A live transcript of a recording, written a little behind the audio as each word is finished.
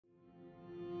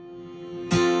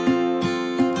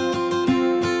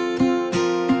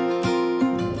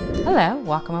Hello,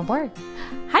 welcome aboard.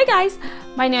 Hi guys,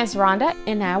 my name is Rhonda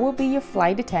and I will be your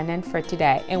flight attendant for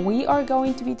today, and we are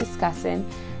going to be discussing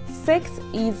 6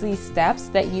 easy steps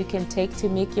that you can take to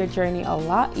make your journey a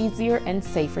lot easier and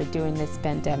safer during this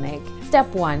pandemic. Step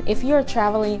 1, if you're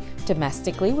traveling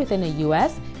domestically within the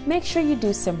US, make sure you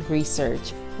do some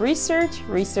research. Research.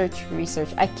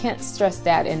 I can't stress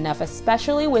that enough,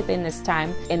 especially within this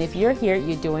time. And if you're here,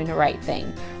 you're doing the right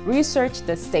thing. Research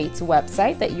the state's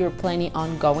website that you're planning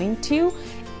on going to,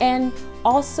 and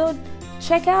also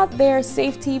check out their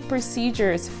safety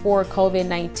procedures for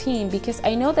COVID-19, because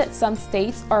I know that some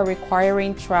states are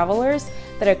requiring travelers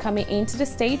that are coming into the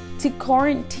state to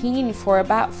quarantine for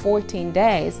about 14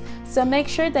 days. So make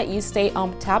sure that you stay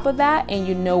on top of that and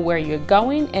you know where you're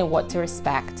going and what to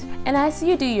expect. And as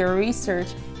you do your research,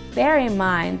 bear in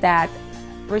mind that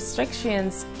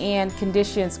restrictions and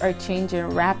conditions are changing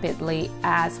rapidly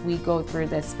as we go through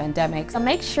this pandemic. So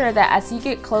make sure that as you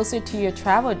get closer to your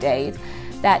travel date,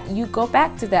 that you go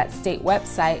back to that state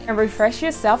website and refresh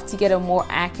yourself to get a more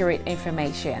accurate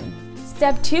information.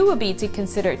 Step 2 would be to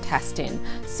consider testing.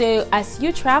 So as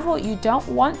you travel, you don't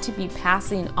want to be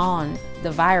passing on the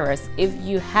virus if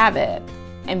you have it.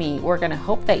 I mean, we're gonna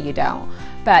hope that you don't,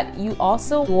 but you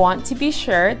also want to be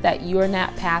sure that you're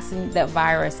not passing the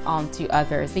virus on to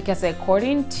others, because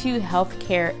according to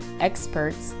healthcare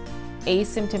experts,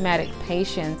 asymptomatic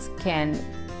patients can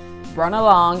run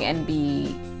along and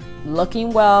be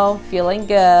looking well, feeling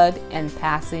good, and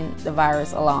passing the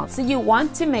virus along. So you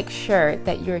want to make sure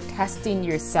that you're testing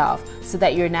yourself so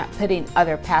that you're not putting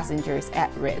other passengers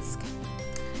at risk.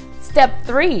 Step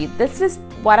 3, this is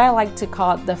what I like to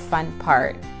call the fun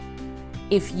part.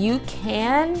 If you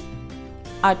can,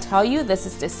 I'll tell you, this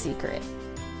is the secret.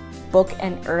 Book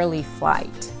an early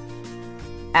flight.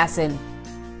 As in,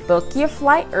 book your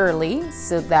flight early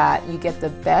so that you get the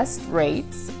best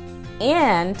rates,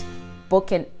 and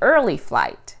book an early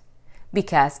flight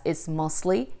because it's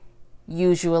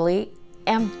usually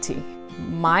empty.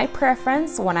 My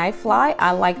preference when I fly,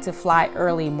 I like to fly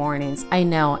early mornings. I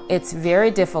know it's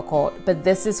very difficult, but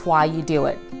this is why you do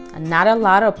it. Not a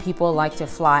lot of people like to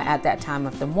fly at that time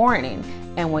of the morning.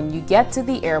 And when you get to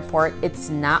the airport, it's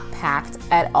not packed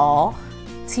at all.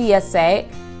 TSA,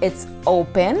 it's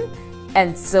open,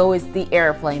 and so is the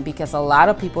airplane, because a lot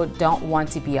of people don't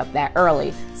want to be up that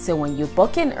early. So when you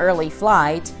book an early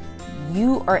flight,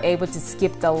 you are able to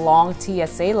skip the long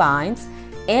TSA lines,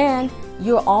 and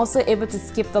you're also able to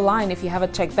skip the line if you have a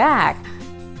checked bag.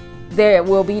 There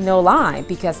will be no line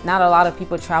because not a lot of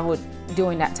people travel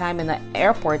during that time, and the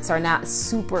airports are not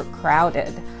super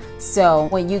crowded. So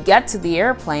when you get to the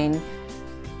airplane,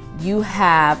 you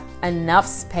have enough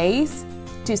space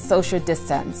to social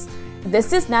distance.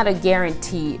 This is not a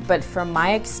guarantee, but from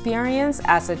my experience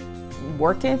as a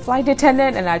working flight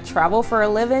attendant, and I travel for a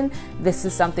living, this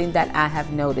is something that I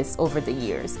have noticed over the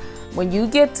years. When you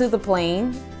get to the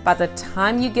plane, by the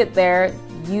time you get there,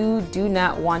 you do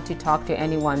not want to talk to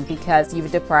anyone because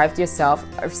you've deprived yourself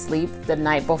of sleep the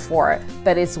night before,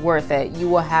 but it's worth it. You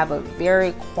will have a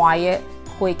very quiet,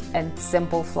 quick, and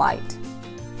simple flight.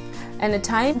 And the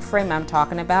time frame I'm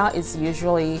talking about is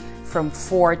usually from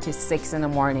 4 to 6 in the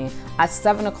morning. At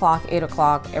 7 o'clock, 8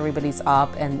 o'clock, everybody's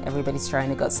up and everybody's trying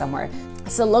to go somewhere.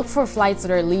 So look for flights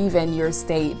that are leaving your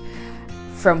state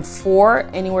from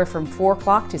anywhere from 4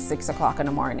 o'clock to 6 o'clock in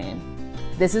the morning.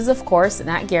 This is of course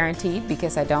not guaranteed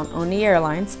because I don't own the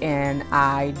airlines and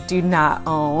I do not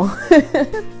own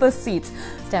the seats.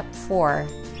 Step 4,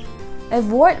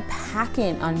 avoid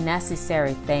packing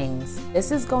unnecessary things.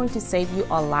 This is going to save you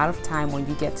a lot of time when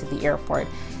you get to the airport.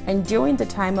 And during the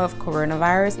time of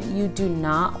coronavirus, you do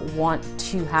not want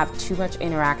to have too much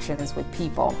interactions with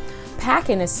people.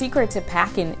 Packing, a secret to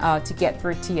packing to get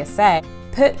through TSA,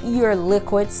 put your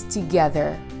liquids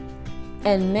together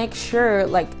and make sure,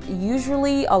 like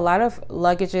usually a lot of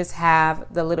luggages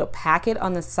have the little packet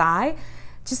on the side.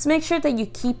 Just make sure that you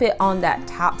keep it on that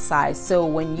top side, so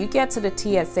when you get to the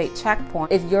TSA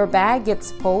checkpoint, if your bag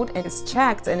gets pulled and it's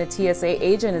checked and the TSA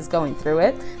agent is going through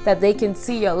it, that they can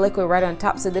see your liquid right on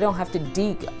top so they don't have to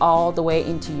dig all the way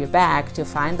into your bag to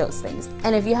find those things.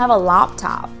 And if you have a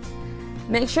laptop,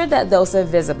 make sure that those are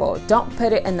visible. Don't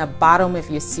put it in the bottom of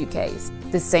your suitcase.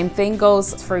 The same thing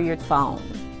goes for your phone.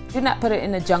 Do not put it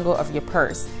in the jungle of your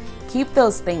purse. Keep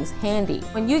those things handy.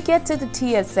 When you get to the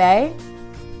TSA,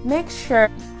 make sure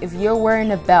if you're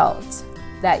wearing a belt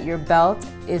that your belt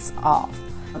is off.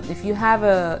 If you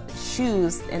have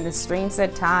shoes and the strings are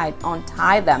tied,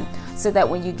 untie them so that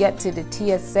when you get to the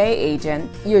TSA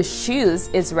agent, your shoes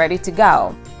is ready to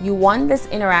go. You want this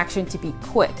interaction to be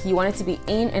quick. You want it to be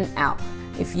in and out.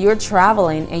 If you're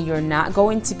traveling and you're not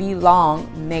going to be long,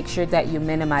 make sure that you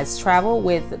minimize travel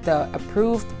with the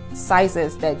approved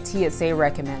sizes that TSA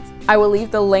recommends. I will leave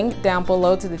the link down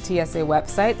below to the TSA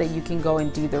website that you can go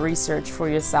and do the research for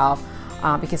yourself,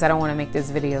 because I don't want to make this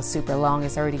video super long.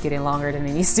 It's already getting longer than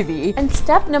it needs to be. And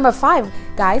step number 5,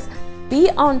 guys,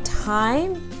 be on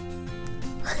time.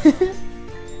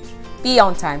 Be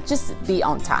on time. Just be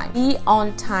on time. Be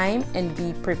on time and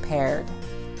be prepared.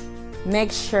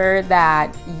 Make sure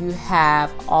that you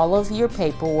have all of your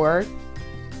paperwork.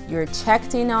 You're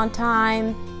checked in on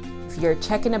time. If you're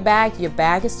checking a bag, your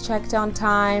bag is checked on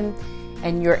time,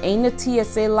 and you're in the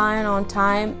TSA line on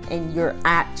time, and you're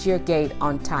at your gate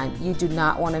on time. You do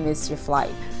not want to miss your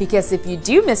flight, because if you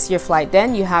do miss your flight,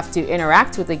 then you have to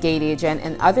interact with the gate agent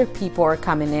and other people are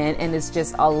coming in, and it's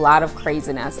just a lot of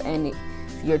craziness. And if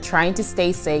you're trying to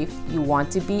stay safe, you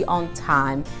want to be on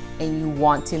time and you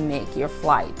want to make your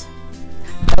flight.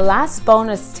 The last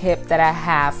bonus tip that I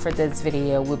have for this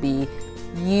video would be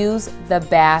use the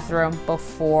bathroom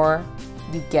before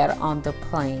you get on the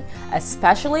plane,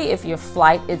 especially if your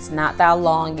flight is not that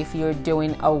long. If you're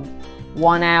doing a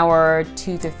 1 hour,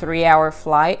 2 to 3 hour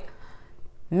flight,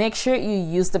 make sure you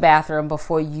use the bathroom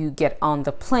before you get on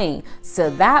the plane,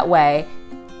 so that way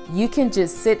you can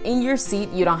just sit in your seat.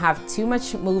 You don't have too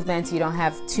much movement, you don't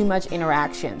have too much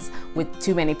interactions with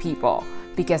too many people,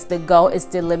 because the goal is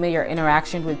to limit your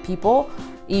interaction with people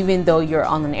even though you're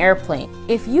on an airplane.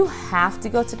 If you have to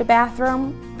go to the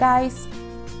bathroom, guys,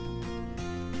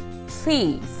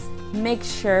 please make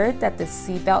sure that the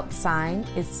seatbelt sign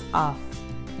is off.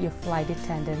 Your flight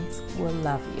attendants will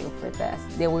love you for this.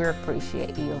 They will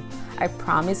appreciate you. I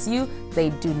promise you, they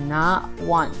do not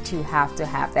want to have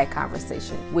that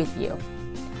conversation with you.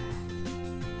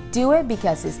 Do it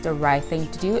because it's the right thing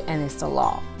to do and it's the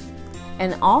law.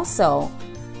 And also,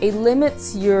 it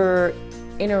limits your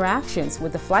interactions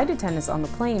with the flight attendants on the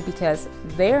plane, because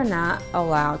they're not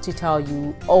allowed to tell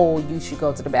you, oh, you should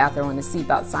go to the bathroom when the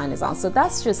seatbelt sign is on. So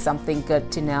that's just something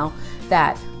good to know,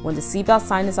 that when the seatbelt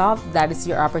sign is off, that is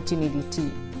your opportunity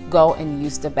to go and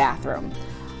use the bathroom.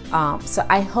 So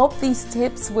I hope these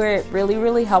tips were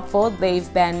really helpful.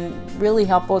 They've been really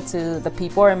helpful to the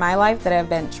people in my life that have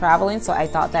been traveling, so I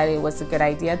thought that it was a good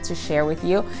idea to share with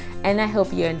you, and I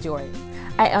hope you enjoyed it.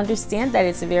 I understand that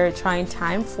it's a very trying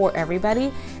time for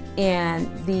everybody, and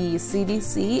the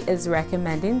CDC is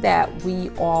recommending that we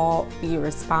all be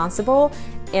responsible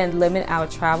and limit our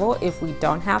travel if we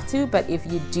don't have to. But if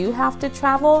you do have to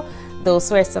travel,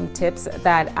 those were some tips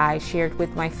that I shared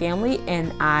with my family,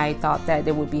 and I thought that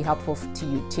it would be helpful to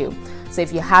you too. So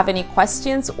if you have any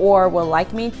questions or would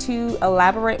like me to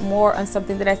elaborate more on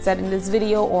something that I said in this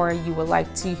video, or you would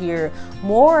like to hear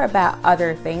more about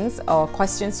other things or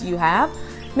questions you have,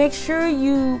 make sure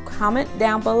you comment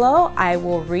down below. I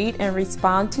will read and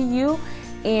respond to you,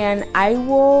 and I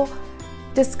will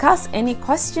discuss any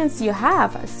questions you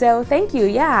have. So thank you.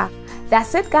 Yeah,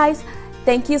 that's it, guys.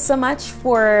 Thank you so much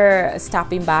for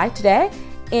stopping by today.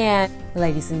 And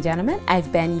ladies and gentlemen,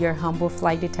 I've been your humble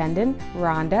flight attendant,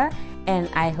 Rhonda, and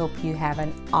I hope you have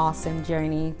an awesome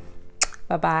journey.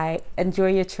 Bye-bye. Enjoy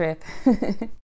your trip.